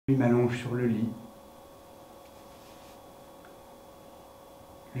Je m'allonge sur le lit.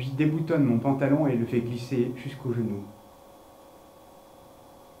 Lui déboutonne mon pantalon et le fait glisser jusqu'au genou.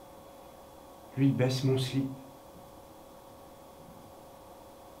 Lui baisse mon slip.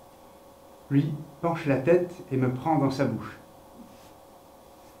 Lui penche la tête et me prend dans sa bouche.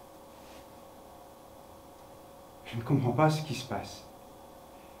 Je ne comprends pas ce qui se passe.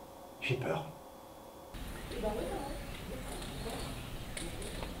 J'ai peur.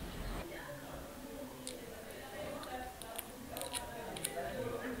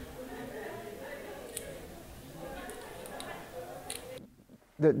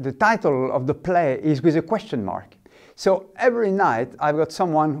 The title of the play is with a question mark. So every night I've got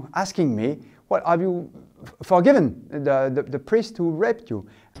someone asking me, well, have you forgiven the priest who raped you?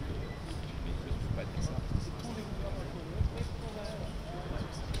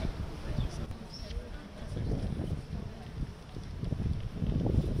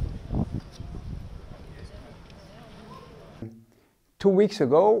 Two weeks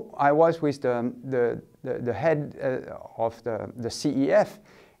ago, I was with the head of the CEF,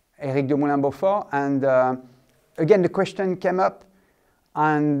 Éric de Moulin-Beaufort, and again the question came up,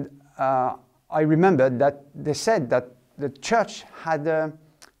 and I remembered that they said that the church had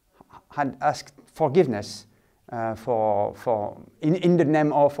asked forgiveness in the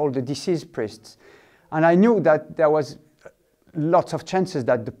name of all the deceased priests, and I knew that there was lots of chances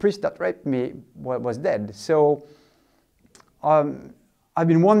that the priest that raped me was dead. So I've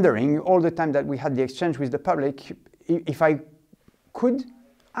been wondering all the time that we had the exchange with the public if I could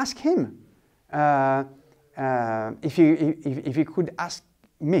ask him, if he could ask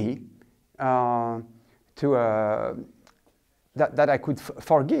me that I could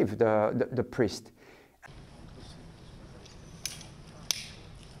forgive the priest.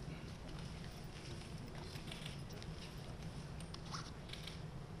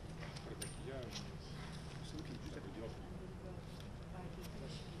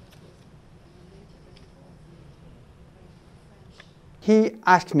 He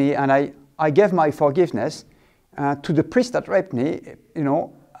asked me, and I gave my forgiveness to the priest that raped me, you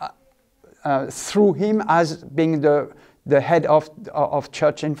know, through him as being the head of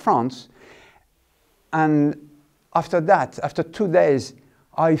church in France. And after that, after 2 days,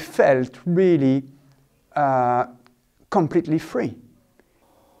 I felt really completely free.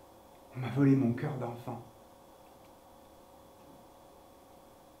 On m'a volé mon cœur d'enfant.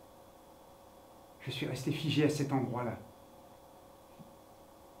 Je suis resté figé à cet endroit-là.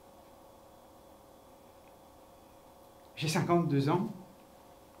 J'ai 52 ans,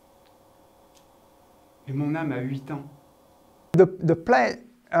 et mon âme a 8 ans. The play,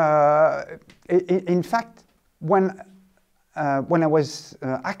 in fact, when I was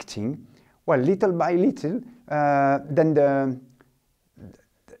acting, well, little by little, then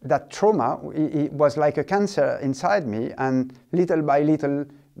that trauma, it was like a cancer inside me, and little by little,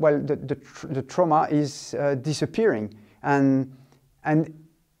 well, the trauma is disappearing. And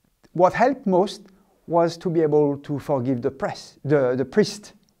what helped most was to be able to forgive the priest.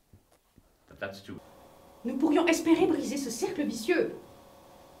 That's true. Nous pourrions espérer briser ce cercle vicieux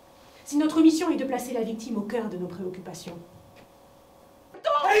si notre mission est de placer la victime au cœur de nos préoccupations.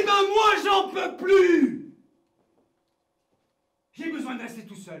 Eh ben moi j'en peux plus! J'ai besoin de rester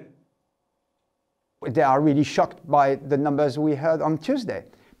tout seul. They are really shocked by the numbers we heard on Tuesday.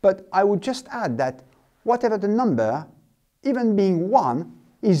 But I would just add that whatever the number, even being one,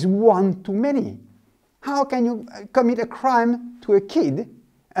 is one too many. How can you commit a crime to a kid,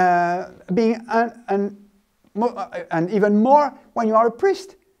 and even more when you are a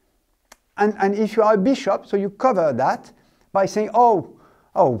priest? And if you are a bishop, so you cover that by saying, oh,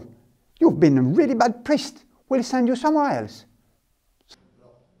 you've been a really bad priest, we'll send you somewhere else.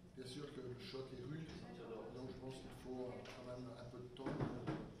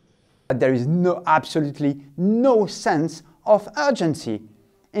 There is absolutely no sense of urgency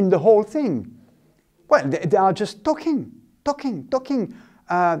in the whole thing. Well, they are just talking.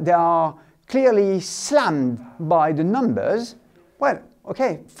 They are clearly slammed by the numbers. Well,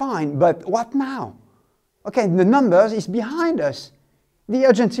 okay, fine, but what now? Okay, the numbers is behind us. The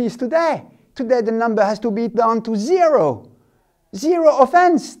urgency is today. Today the number has to be down to 0. 0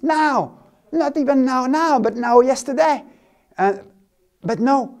 offense now. Not even now, but now yesterday. But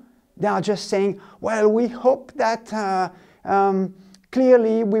no, they are just saying, well, we hope that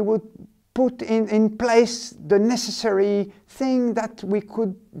clearly we would put in place the necessary thing that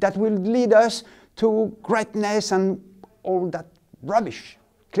will lead us to greatness and all that rubbish.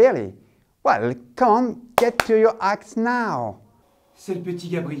 Clearly. Well, come on, get to your acts now. C'est le petit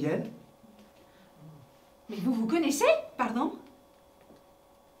Gabriel. Mais vous vous connaissez, pardon?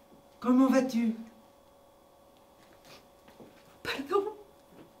 Comment vas-tu? Pardon?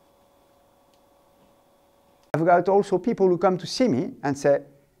 I've got also people who come to see me and say,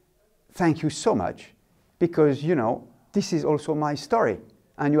 thank you so much, because, you know, this is also my story,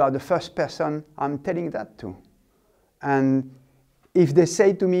 and you are the first person I'm telling that to. And if they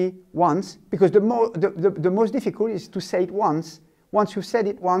say to me once, because the most difficult is to say it once. Once you've said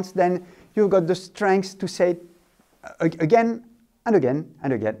it once, then you've got the strength to say it again and again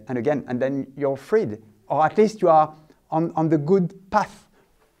and again and again, and then you're freed. Or at least you are on the good path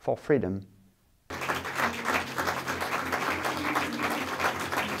for freedom.